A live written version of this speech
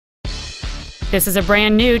This is a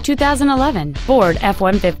brand new 2011 Ford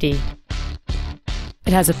F-150.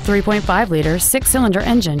 It has a 3.5-liter six-cylinder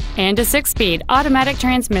engine and a 6-speed automatic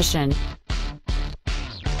transmission.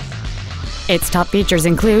 Its top features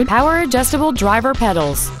include power-adjustable driver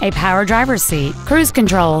pedals, a power driver's seat, cruise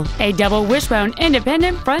control, a double wishbone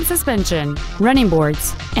independent front suspension, running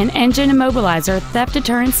boards, an engine immobilizer theft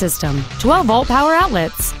deterrent system, 12-volt power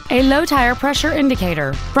outlets, a low tire pressure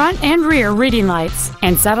indicator, front and rear reading lights,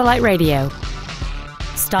 and satellite radio.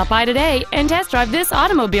 Stop by today and test drive this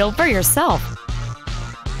automobile for yourself.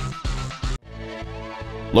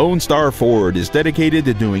 Lone Star Ford is dedicated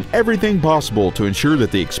to doing everything possible to ensure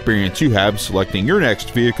that the experience you have selecting your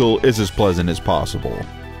next vehicle is as pleasant as possible.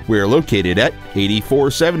 We are located at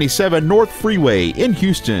 8477 North Freeway in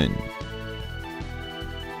Houston.